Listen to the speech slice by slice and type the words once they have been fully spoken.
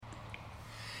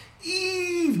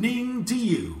to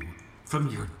you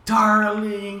from your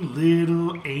darling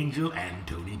little angel and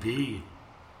Tony P.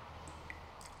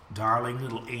 Darling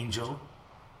little angel?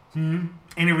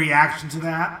 Any reaction to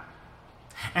that?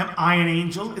 Am I an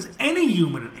angel? Is any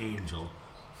human an angel?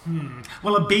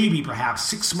 Well, a baby perhaps,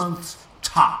 6 months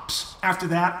tops. After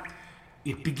that,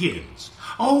 it begins.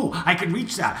 Oh, I can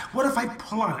reach that. What if I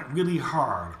pull on it really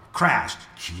hard? Crashed.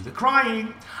 Cue the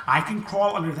crying. I can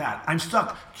crawl under that. I'm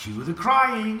stuck. Cue the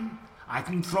crying. I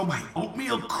can throw my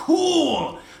oatmeal.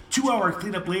 Cool. 2-hour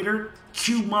cleanup later,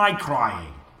 cue my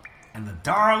crying. And the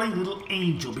darling little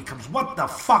angel becomes, what the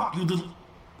fuck, you little...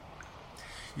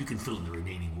 You can fill in the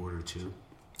remaining word or two.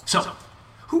 So,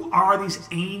 who are these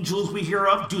angels we hear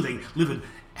of? Do they live in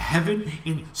heaven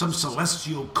in some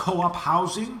celestial co-op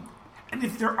housing? And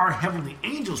if there are heavenly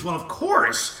angels, well, of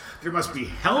course, there must be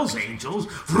hell's angels.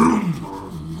 Vroom,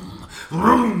 vroom,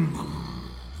 vroom.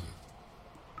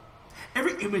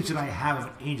 Every image that I have of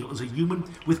an angel is a human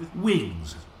with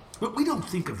wings. But we don't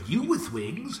think of you with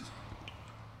wings.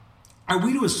 Are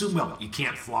we to assume, well, you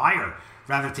can't fly, or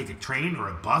rather take a train or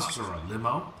a bus or a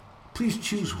limo? Please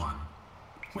choose one.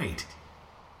 Wait,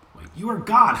 you are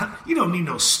God. You don't need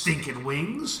no stinking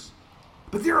wings.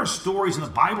 But there are stories in the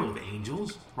Bible of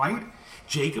angels, right?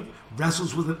 Jacob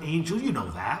wrestles with an angel, you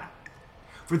know that.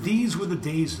 For these were the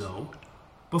days, though,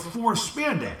 before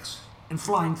spandex and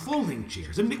flying folding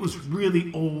chairs. I mean, it was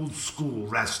really old school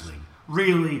wrestling.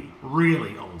 Really,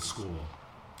 really old school.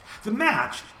 The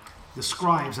match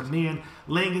describes a man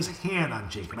laying his hand on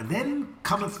Jacob, and then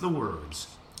cometh the words,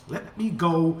 let me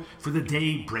go, for the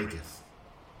day breaketh.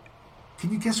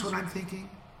 Can you guess what I'm thinking?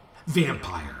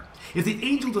 Vampire. If the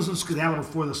angel doesn't skedaddle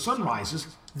before the sun rises,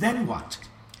 then what?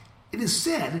 It is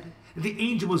said that the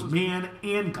angel was man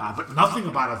and God, but nothing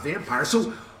about a vampire,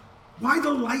 so why the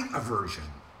light aversion?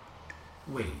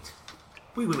 Wait.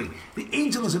 The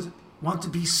angel doesn't want to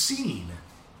be seen.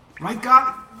 Right,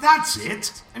 God? That's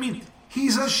it. I mean,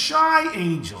 he's a shy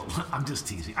angel. I'm just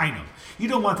teasing. I know. You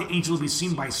don't want the angel to be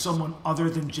seen by someone other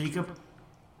than Jacob.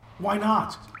 Why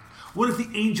not? What if the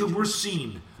angel were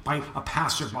seen by a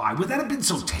passerby? Would that have been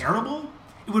so terrible?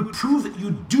 It would prove that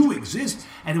you do exist,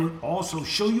 and it would also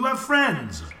show you have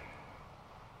friends.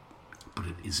 But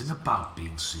it isn't about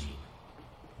being seen.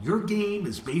 Your game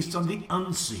is based on the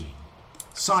unseen.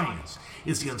 Science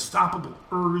is the unstoppable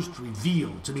urge to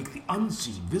reveal, to make the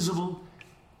unseen visible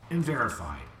and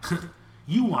verified.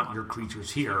 You want your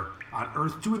creatures here on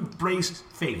earth to embrace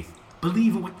faith,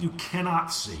 believe in what you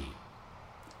cannot see.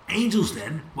 Angels,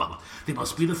 then, well, they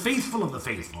must be the faithful of the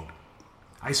faithful.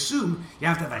 I assume you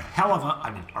have to have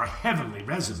a heavenly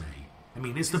resume. I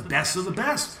mean, it's the best of the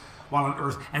best while on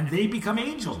earth, and they become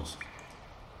angels.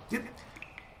 Yet,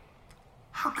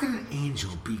 how can an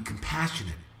angel be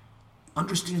compassionate,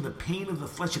 understand the pain of the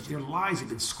flesh if their lives have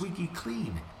been squeaky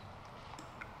clean?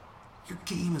 Your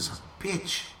game is a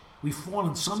bitch. We've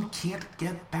fallen, some can't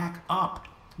get back up.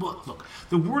 Well, look,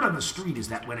 the word on the street is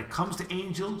that when it comes to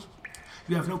angels,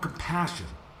 you have no compassion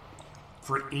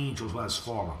for an angel who has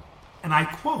fallen. And I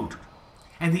quote,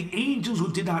 and the angels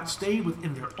who did not stay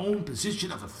within their own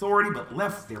position of authority but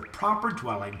left their proper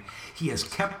dwelling, he has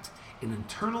kept in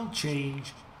eternal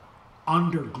change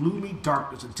under gloomy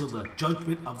darkness until the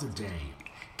judgment of the day.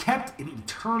 Kept in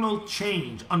eternal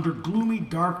change under gloomy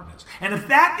darkness. And if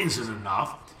that isn't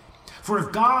enough, for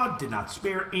if God did not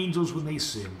spare angels when they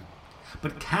sinned,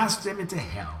 but cast them into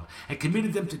hell and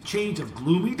committed them to change of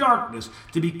gloomy darkness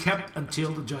to be kept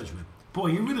until the judgment. Boy,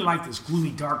 you really like this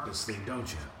gloomy darkness thing, don't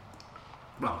you?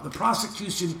 Well, the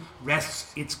prosecution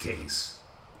rests its case.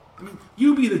 I mean,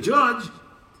 you be the judge.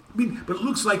 But it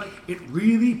looks like it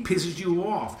really pisses you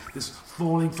off, this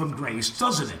falling from grace,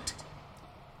 doesn't it?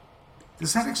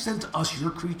 Does that extend to us, your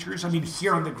creatures? I mean,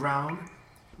 here on the ground?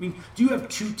 I mean, do you have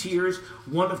two tiers,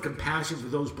 one of compassion for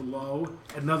those below,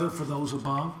 another for those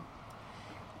above?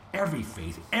 Every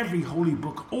faith, every holy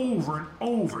book over and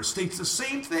over states the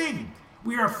same thing.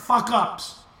 We are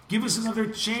fuck-ups. Give us another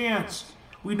chance.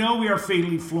 We know we are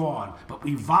fatally flawed, but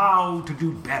we vow to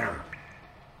do better.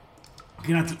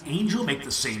 Cannot the angel make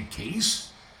the same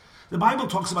case? The Bible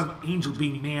talks about an angel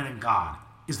being man and God.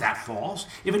 Is that false?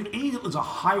 If an angel is a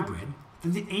hybrid,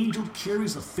 then the angel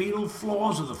carries the fatal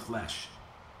flaws of the flesh.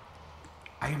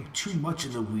 I am too much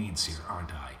in the weeds here,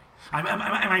 aren't I?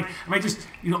 Am I just,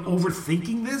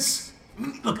 overthinking this? I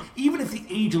mean, look, even if the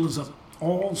angel is of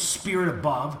all spirit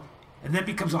above, and then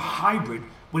becomes a hybrid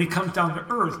when he comes down to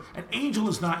earth, an angel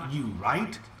is not you,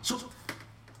 right? So,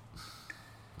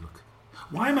 look,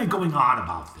 why am I going on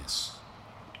about this?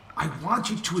 I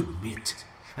want you to admit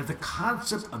that the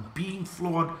concept of being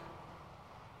flawed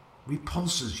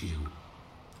repulses you.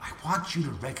 I want you to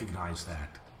recognize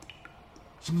that.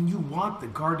 I mean, you want the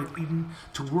Garden of Eden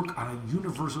to work on a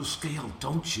universal scale,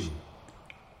 don't you?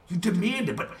 You demand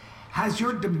it, but has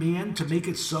your demand to make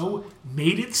it so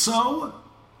made it so?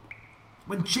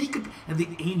 When Jacob and the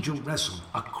angel wrestled,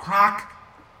 a crack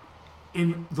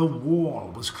in the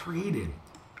wall was created.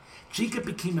 Jacob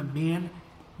became a man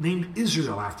named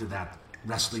Israel after that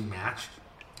wrestling match,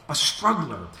 a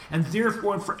struggler, and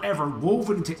therefore and forever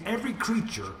woven into every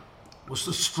creature was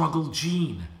the struggle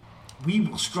gene. We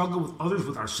will struggle with others,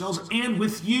 with ourselves, and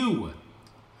with you.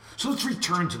 So let's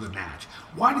return to the match.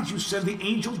 Why did you send the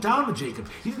angel down to Jacob?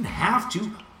 You didn't have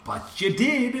to, but you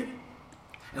did.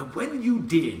 And when you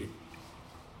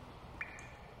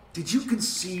did you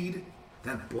concede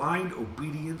that blind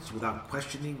obedience without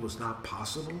questioning was not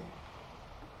possible?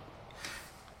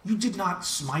 You did not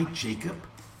smite Jacob,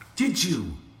 did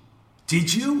you?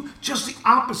 Did you? Just the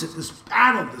opposite. This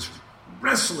battle, this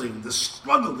wrestling, this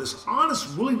struggle, this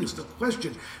honest willingness to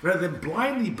question rather than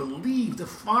blindly believe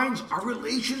defines our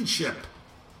relationship.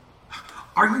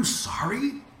 Are you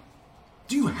sorry?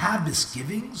 Do you have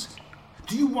misgivings?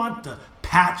 Do you want to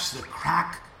patch the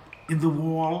crack in the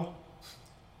wall?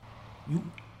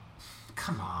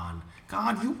 Come on,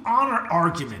 God, you honor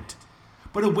argument,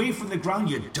 but away from the ground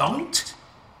you don't?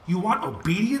 You want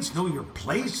obedience, know your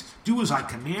place, do as I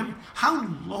command? How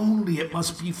lonely it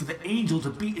must be for the angel to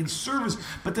be in service,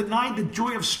 but denied the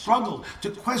joy of struggle,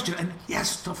 to question, and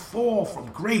yes, to fall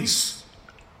from grace.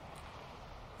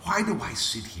 Why do I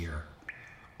sit here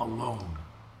alone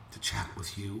to chat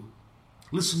with you?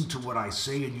 Listen to what I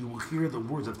say, and you will hear the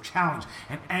words of challenge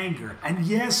and anger, and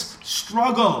yes,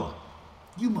 struggle.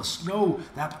 You must know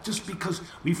that just because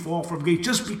we fall from grace,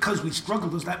 just because we struggle,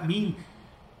 does that mean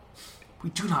we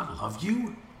do not love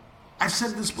you? I've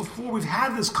said this before. We've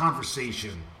had this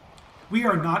conversation. We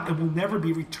are not and will never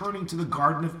be returning to the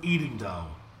Garden of Eden, though.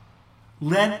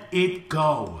 Let it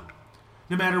go.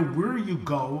 No matter where you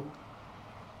go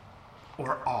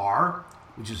or are,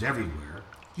 which is everywhere,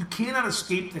 you cannot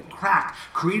escape the crack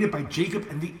created by Jacob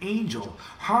and the angel.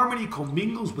 Harmony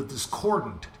commingles with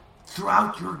discordant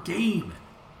throughout your game.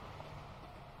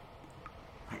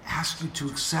 I ask you to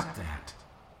accept that.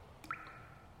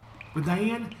 When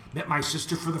Diane met my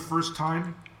sister for the first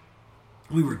time,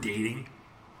 we were dating.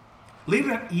 Later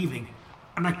that evening,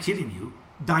 I'm not kidding you,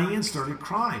 Diane started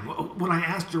crying. When I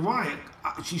asked her why,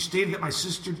 she stated that my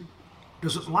sister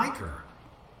doesn't like her.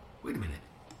 Wait a minute.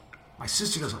 My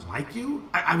sister doesn't like you?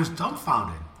 I was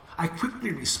dumbfounded. I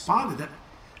quickly responded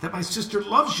that my sister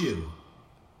loves you.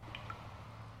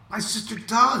 My sister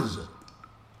does.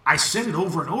 I said it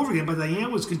over and over again, but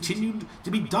Diane was continuing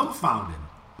to be dumbfounded.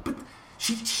 But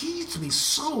she teased me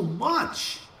so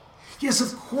much. Yes,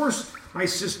 of course my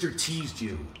sister teased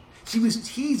you. She was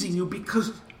teasing you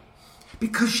because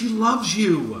she loves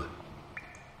you.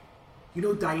 You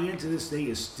know, Diane to this day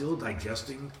is still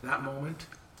digesting that moment.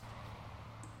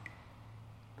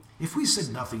 If we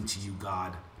said nothing to you,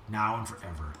 God, now and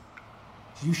forever,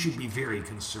 you should be very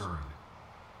concerned.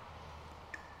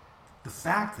 The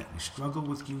fact that we struggle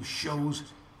with you shows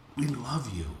we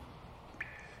love you.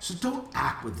 So don't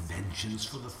act with vengeance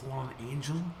for the fallen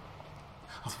angel.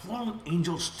 A fallen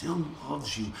angel still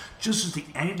loves you, just as the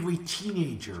angry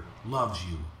teenager loves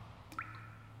you,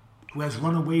 who has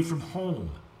run away from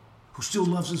home, who still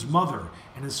loves his mother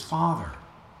and his father.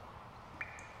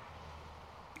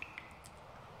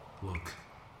 Look,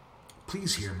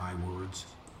 please hear my words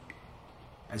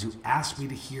as you ask me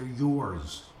to hear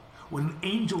yours. When an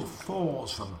angel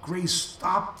falls from grace,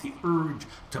 stop the urge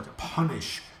to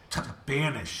punish, to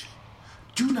banish.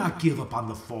 Do not give up on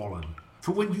the fallen.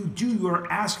 For when you do, you are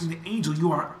asking the angel,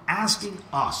 you are asking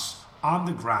us on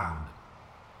the ground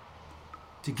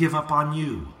to give up on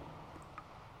you.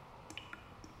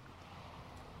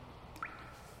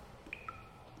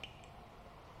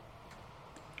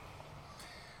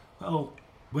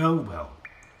 Well.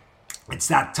 It's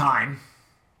that time.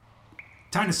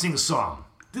 Time to sing a song.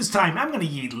 This time, I'm going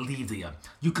to leave the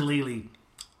ukulele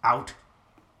out.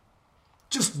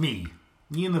 Just me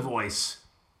and the voice.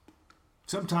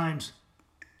 Sometimes,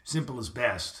 simple is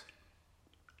best.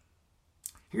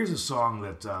 Here's a song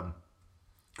that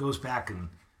goes back in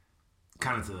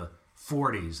kind of the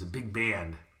 40s, the big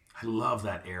band. I love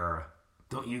that era.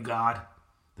 Don't you, God?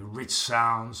 The rich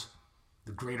sounds,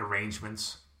 the great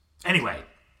arrangements. Anyway,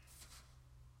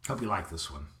 hope you like this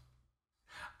one.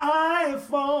 I have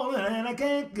fallen and I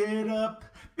can't get up.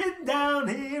 Been down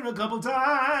here a couple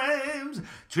times.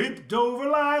 Tripped over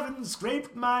live and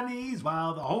scraped my knees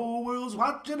while the whole world's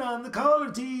watching on the color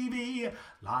TV.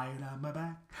 Lying on my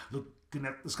back, looking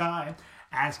at the sky.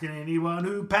 asking anyone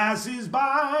who passes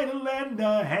by to lend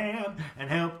a hand and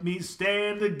help me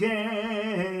stand again.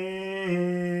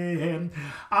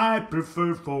 I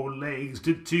prefer 4 legs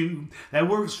to 2. That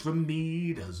works for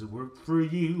me, does it work for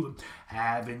you?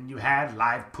 Haven't you had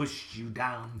life push you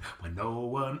down when no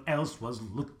one else was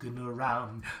looking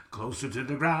around? Closer to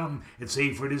the ground, it's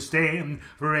safer to stand.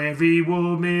 For every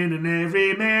woman and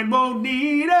every man won't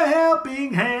need a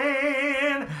helping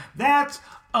hand. That's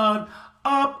an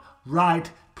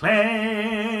upright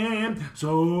plan.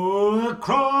 So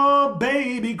crawl,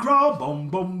 baby, crawl, boom,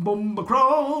 boom, boom,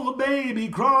 crawl, baby,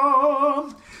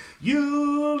 crawl.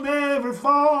 You'll never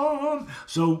fall.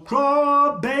 So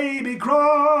crawl, baby,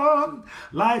 crawl.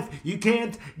 Life, you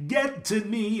can't get to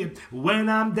me when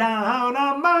I'm down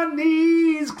on my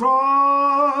knees.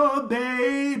 Crawl,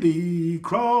 baby,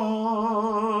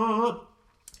 crawl.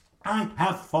 I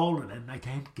have fallen and I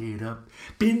can't get up.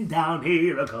 Been down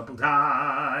here a couple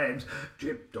times.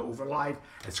 Tripped over life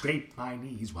and scraped my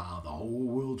knees while the whole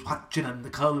world's watching on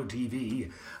the color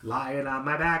TV. Lying on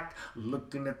my back,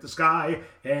 looking at the sky,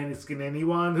 and asking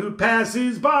anyone who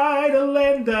passes by to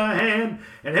lend a hand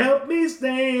and help me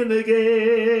stand again.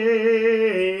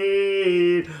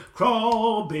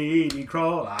 Crawl, baby,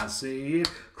 crawl, I say it.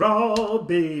 Crawl,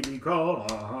 baby,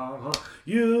 crawl.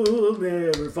 You'll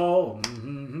never fall.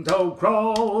 So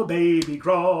crawl, baby,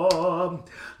 crawl.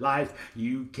 Life,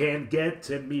 you can't get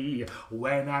to me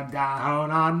when I'm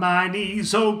down on my knees.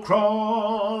 So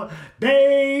crawl,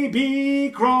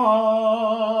 baby,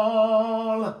 crawl.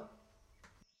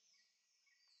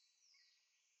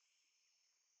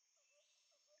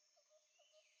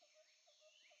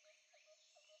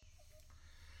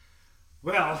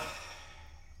 Well,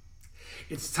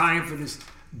 it's time for this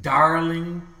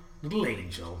darling little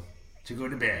angel to go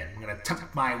to bed. I'm going to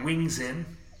tuck my wings in.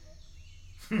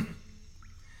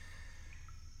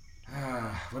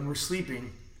 When we're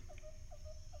sleeping,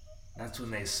 that's when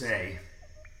they say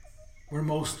we're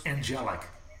most angelic.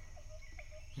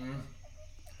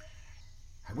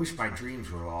 I wish my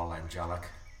dreams were all angelic.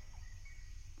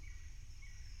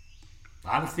 A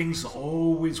lot of things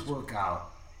always work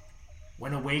out,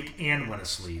 when awake and when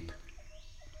asleep.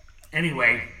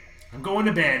 Anyway, I'm going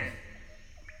to bed.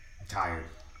 I'm tired.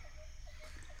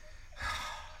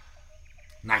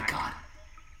 Night God.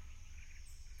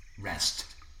 Rest.